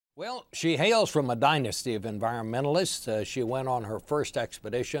Well, she hails from a dynasty of environmentalists. She went on her first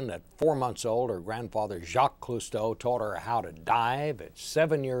expedition at 4 months old. Her grandfather, Jacques Cousteau, taught her how to dive at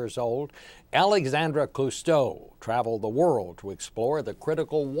 7 years old. Alexandra Cousteau traveled the world to explore the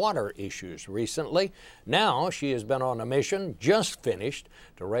critical water issues recently. Now she has been on a mission, just finished,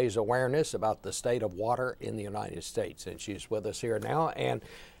 to raise awareness about the state of water in the United States. And she's with us here now. And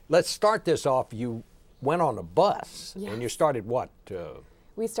let's start this off. You went on a bus, Yes. and you started what?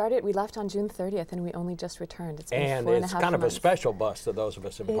 We left on June 30th and we only just returned. It's been 4.5 months. And it's kind of a special bus to those of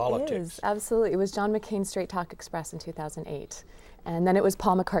us in politics. It is, absolutely. It was John McCain's Straight Talk Express in 2008. And then it was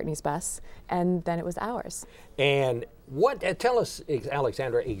Paul McCartney's bus, and then it was ours. And tell us,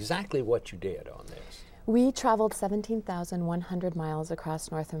 Alexandra, exactly what you did on this. We traveled 17,100 miles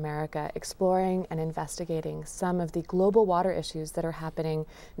across North America, exploring and investigating some of the global water issues that are happening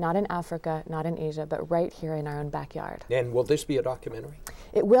not in Africa, not in Asia, but right here in our own backyard. And will this be a documentary?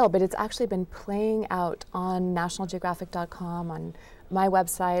 It will, but it's actually been playing out on nationalgeographic.com, on my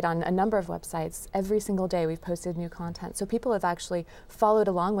website, on a number of websites. Every single day we've posted new content. So people have actually followed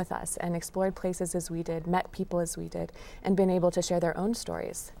along with us and explored places as we did, met people as we did, and been able to share their own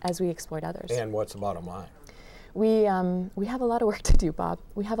stories as we explored others. And what's the bottom line? We have a lot of work to do, Bob.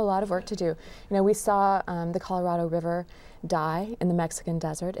 We have a lot of work to do. You know, we saw the Colorado River die in the Mexican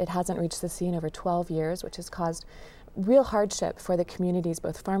desert. It hasn't reached the sea in over 12 years, which has caused real hardship for the communities,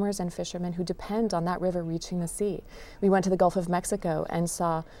 both farmers and fishermen, who depend on that river reaching the sea. We went to the Gulf of Mexico and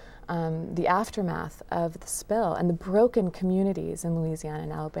saw the aftermath of the spill and the broken communities in Louisiana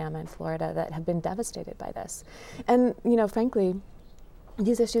and Alabama and Florida that have been devastated by this. And, you know, frankly,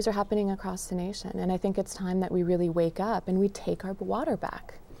 these issues are happening across the nation, and I think it's time that we really wake up and we take our water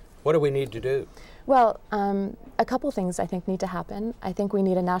back. What do we need to do? Well, a couple things I think need to happen. I think we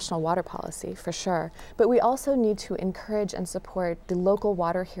need a national water policy for sure, but we also need to encourage and support the local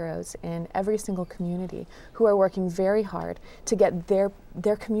water heroes in every single community who are working very hard to get their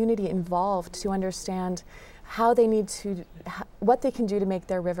community involved, to understand how they need to, what they can do to make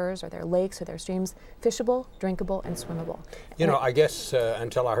their rivers or their lakes or their streams fishable, drinkable, and swimmable. You know, I guess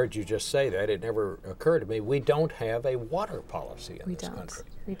until I heard you just say that, it never occurred to me, we don't have a water policy in this country.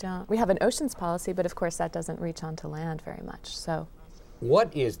 We don't. We have an oceans policy, but of course that doesn't reach onto land very much. So,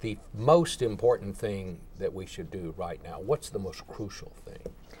 what is the most important thing that we should do right now? What's the most crucial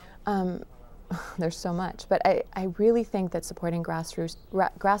thing? There's so much, but I really think that supporting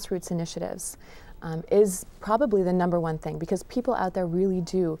grassroots initiatives is probably the #1 thing, because people out there really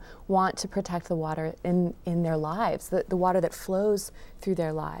do want to protect the water in their lives, the water that flows through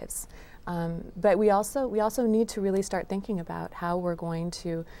their lives. But we also need to really start thinking about how we're going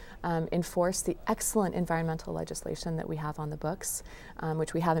to enforce the excellent environmental legislation that we have on the books,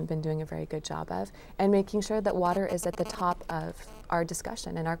 which we haven't been doing a very good job of, and making sure that water is at the top of our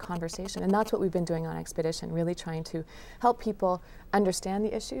discussion and our conversation. And that's what we've been doing on Expedition, really trying to help people understand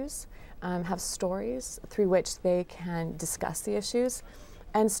the issues, have stories through which they can discuss the issues,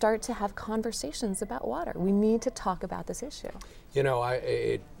 and start to have conversations about water. We need to talk about this issue. You know,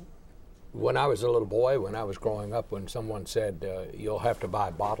 when I was a little boy, when I was growing up, when someone said you'll have to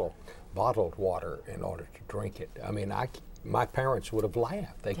buy bottled water in order to drink it, I mean, my parents would have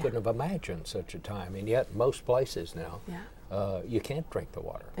laughed. They couldn't have imagined such a time. And yet most places now, you can't drink the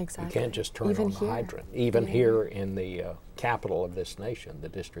water. Exactly. You can't just turn on the hydrant. Even here in the capital of this nation, the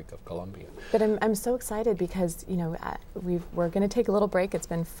District of Columbia. But I'm so excited because, you know, we're going to take a little break. It's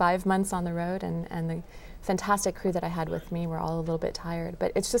been 5 months on the road, and the fantastic crew that I had with me, we're all a little bit tired,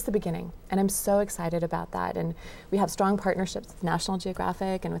 but it's just the beginning, and I'm so excited about that. And we have strong partnerships with National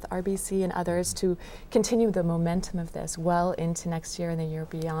Geographic and with RBC and others to continue the momentum of this well into next year and the year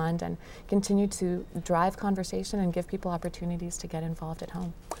beyond, and continue to drive conversation and give people opportunities to get involved at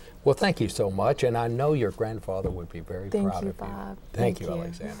home. Well, thank you so much, and I know your grandfather would be very proud of you. Thank you, Bob. Thank you,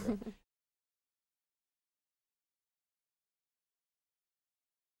 Alexandra.